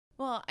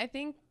Well, I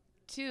think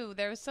too,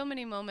 there was so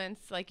many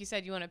moments, like you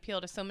said, you want to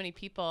appeal to so many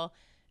people.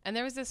 And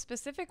there was a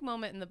specific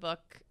moment in the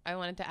book I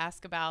wanted to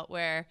ask about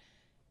where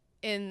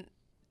in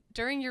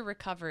during your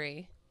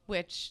recovery,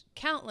 which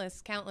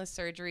countless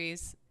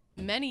surgeries,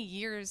 many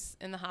years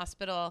in the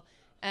hospital,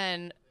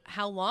 and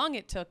how long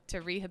it took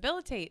to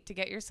rehabilitate to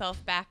get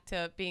yourself back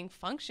to being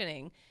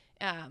functioning.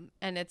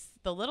 And it's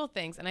the little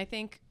things. And I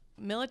think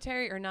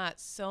military or not,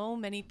 so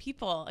many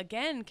people,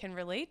 again, can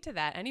relate to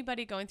that.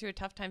 Anybody going through a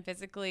tough time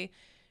physically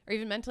or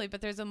even mentally,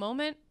 but there's a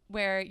moment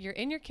where you're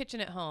in your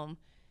kitchen at home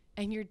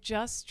and you're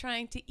just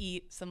trying to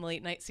eat some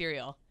late night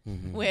cereal,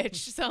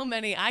 which so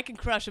many, I can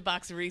crush a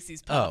box of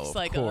Reese's Puffs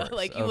like you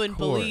wouldn't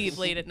believe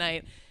late at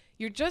night.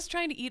 You're just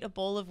trying to eat a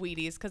bowl of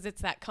Wheaties because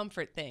it's that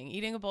comfort thing,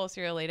 eating a bowl of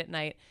cereal late at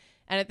night.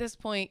 And at this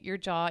point, your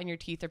jaw and your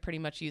teeth are pretty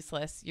much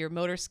useless. Your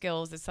motor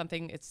skills is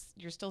something,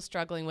 you're still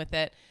struggling with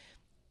it.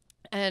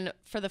 And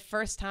for the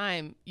first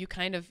time, you're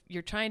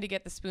trying to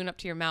get the spoon up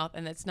to your mouth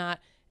and it's not,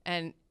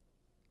 and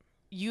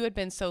you had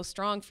been so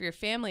strong for your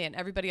family and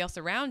everybody else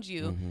around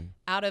you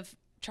out of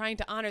trying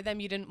to honor them.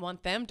 You didn't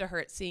want them to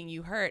hurt seeing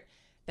you hurt,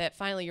 that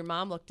finally your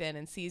mom looked in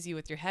and sees you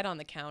with your head on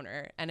the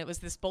counter. And it was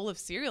this bowl of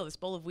cereal, this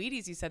bowl of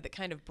Wheaties, you said, that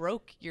kind of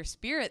broke your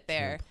spirit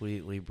there.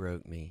 Completely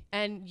broke me.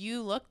 And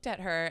you looked at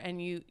her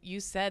and you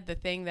said the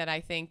thing that I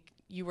think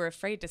you were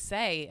afraid to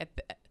say,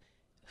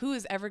 who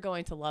is ever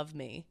going to love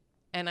me?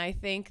 And I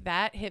think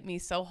that hit me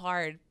so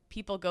hard.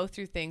 People go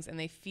through things and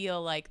they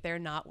feel like they're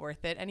not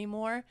worth it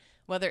anymore,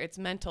 whether it's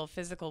mental,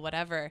 physical,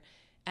 whatever.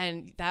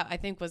 And that, I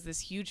think, was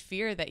this huge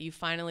fear that you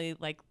finally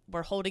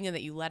were holding in,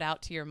 that you let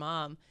out to your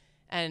mom.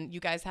 And you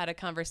guys had a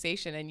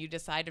conversation and you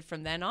decided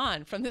from then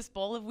on, from this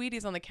bowl of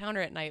Wheaties on the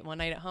counter at night, one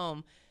night at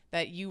home,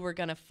 that you were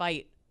going to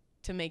fight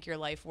to make your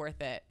life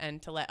worth it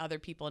and to let other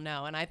people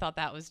know. And I thought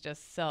that was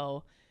just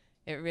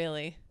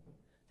maybe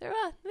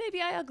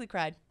I ugly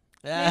cried.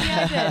 Maybe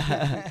I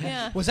did.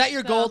 Yeah. Was that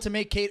your goal, to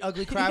make Kate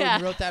ugly cry when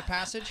you wrote that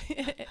passage?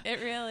 It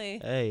really.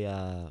 Hey,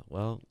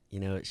 well,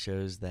 it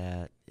shows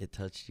that it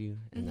touched you,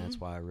 and that's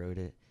why I wrote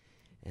it,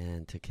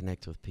 and to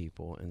connect with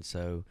people. And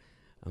so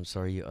I'm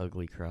sorry you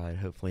ugly cried.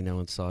 Hopefully no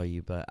one saw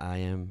you, but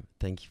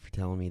thank you for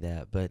telling me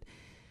that. But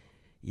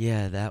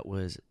yeah, that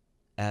was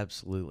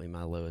absolutely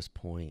my lowest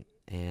point.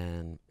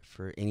 And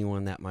for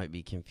anyone that might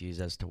be confused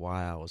as to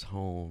why I was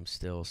home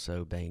still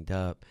so banged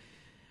up,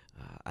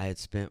 I had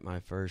spent my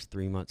first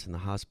 3 months in the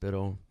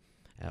hospital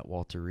at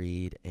Walter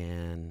Reed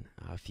and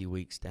a few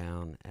weeks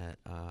down at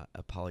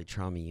a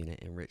polytrauma unit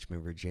in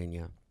Richmond,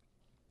 Virginia.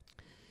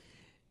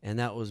 And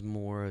that was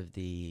more of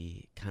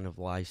the kind of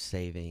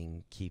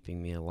life-saving,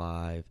 keeping me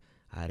alive.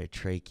 I had a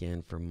trach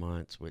in for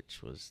months,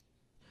 which was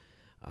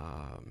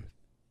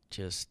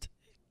just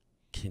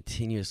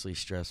continuously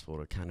stressful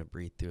to kind of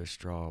breathe through a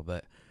straw.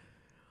 But,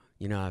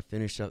 I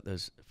finished up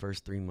those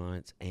first 3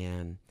 months,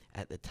 and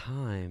at the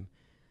time,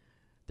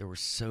 there were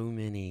so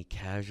many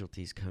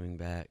casualties coming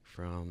back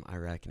from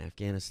Iraq and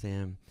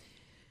Afghanistan.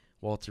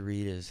 Walter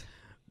Reed is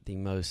the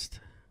most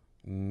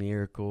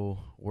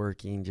miracle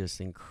working, just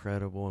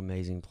incredible,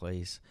 amazing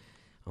place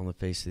on the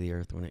face of the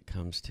earth when it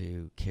comes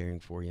to caring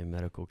for you in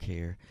medical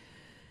care.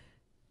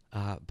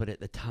 But at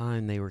the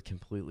time, they were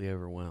completely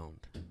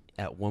overwhelmed.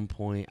 At one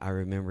point, I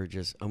remember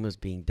just almost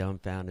being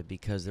dumbfounded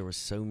because there were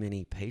so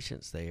many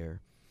patients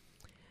there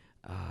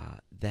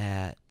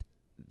that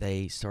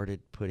they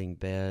started putting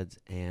beds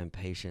and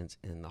patients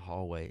in the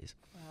hallways.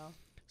 Wow.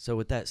 So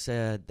with that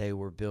said, they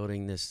were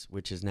building this,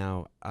 which is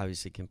now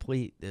obviously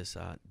complete, this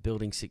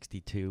Building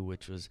 62,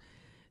 which was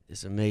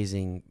this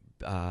amazing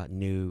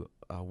new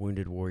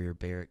Wounded Warrior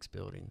Barracks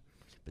building.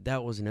 But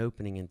that wasn't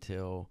opening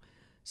until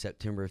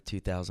September of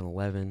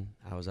 2011.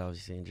 I was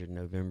obviously injured in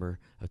November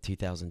of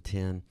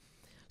 2010.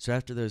 So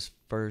after those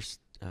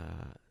first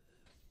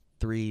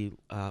 3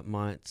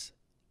 months,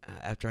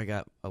 after I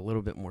got a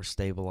little bit more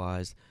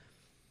stabilized,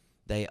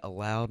 they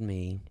allowed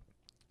me,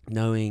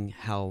 knowing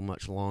how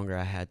much longer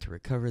I had to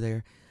recover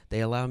there, they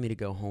allowed me to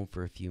go home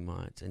for a few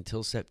months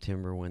until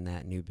September when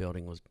that new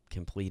building was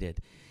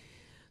completed.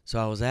 So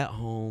I was at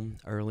home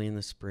early in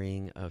the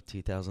spring of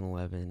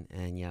 2011,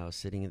 and I was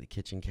sitting at the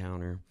kitchen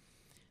counter,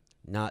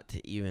 not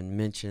to even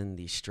mention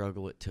the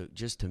struggle it took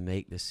just to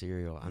make the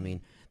cereal. I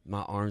mean,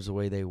 my arms the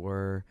way they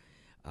were,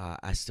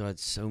 I still had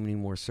so many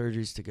more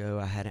surgeries to go.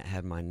 I hadn't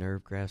had my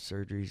nerve graft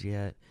surgeries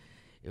yet.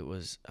 It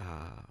was...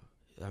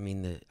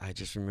 I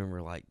just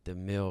remember the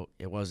milk,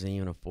 it wasn't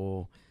even a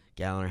full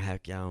gallon or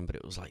half gallon, but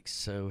it was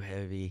so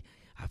heavy.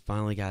 I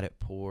finally got it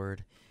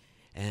poured,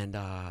 and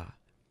that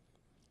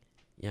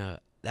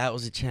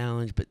was a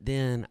challenge. But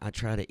then I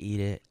try to eat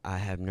it. I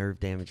have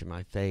nerve damage in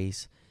my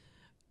face.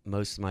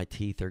 Most of my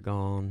teeth are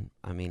gone.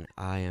 I mean,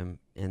 I am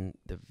in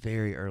the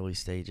very early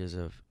stages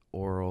of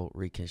oral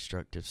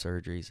reconstructive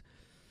surgeries.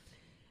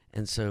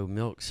 And so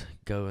milk's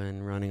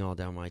running all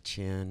down my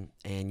chin.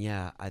 And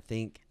I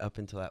think up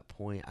until that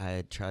point, I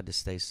had tried to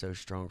stay so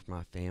strong for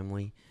my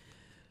family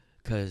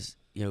because,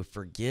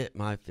 forget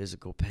my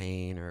physical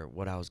pain or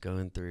what I was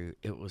going through.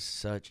 It was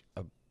such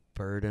a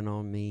burden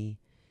on me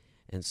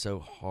and so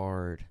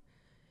hard.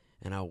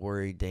 And I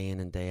worried day in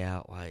and day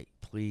out,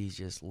 please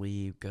just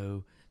leave,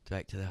 go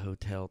back to the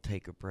hotel,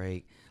 take a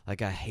break.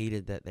 Like, I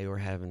hated that they were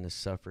having to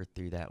suffer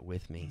through that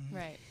with me.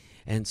 Right.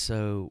 And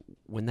so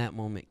when that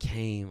moment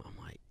came, I'm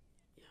like,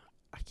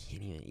 I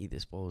can't even eat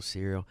this bowl of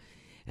cereal.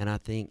 And I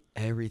think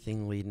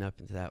everything leading up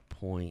into that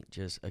point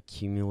just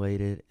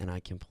accumulated, and I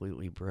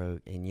completely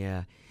broke. And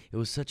yeah, it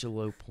was such a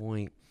low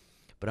point,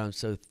 but I'm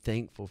so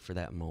thankful for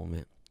that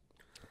moment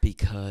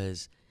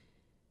because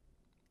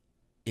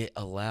it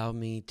allowed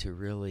me to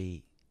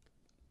really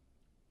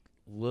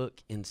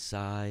look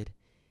inside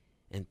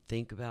and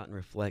think about and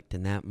reflect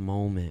in that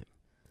moment.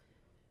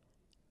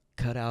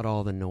 Cut out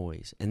all the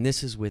noise. And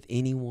this is with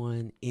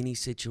anyone, any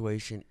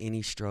situation,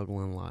 any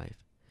struggle in life.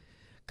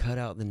 Cut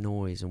out the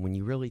noise. And when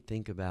you really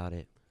think about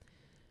it,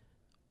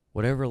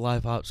 whatever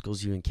life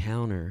obstacles you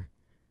encounter,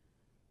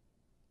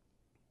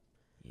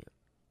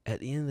 at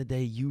the end of the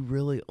day, you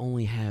really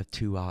only have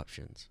two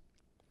options.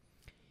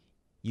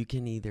 You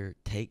can either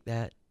take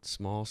that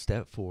small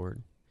step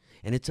forward,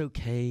 and it's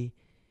okay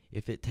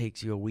if it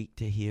takes you a week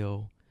to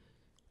heal,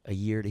 a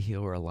year to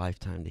heal, or a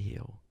lifetime to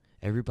heal.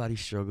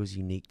 Everybody's struggle is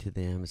unique to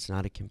them. It's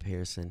not a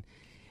comparison.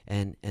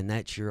 And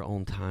that's your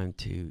own time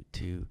to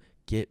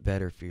get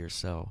better for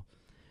yourself.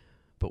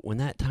 But when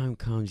that time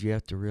comes, you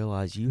have to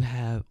realize you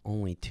have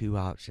only two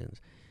options.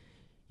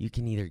 You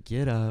can either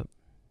get up,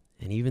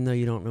 and even though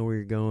you don't know where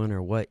you're going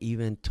or what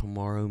even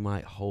tomorrow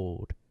might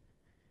hold,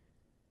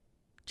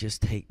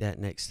 just take that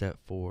next step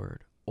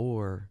forward.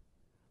 Or,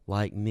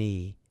 like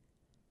me,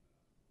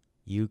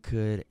 you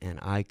could and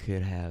I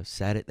could have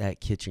sat at that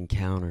kitchen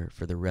counter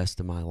for the rest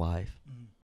of my life.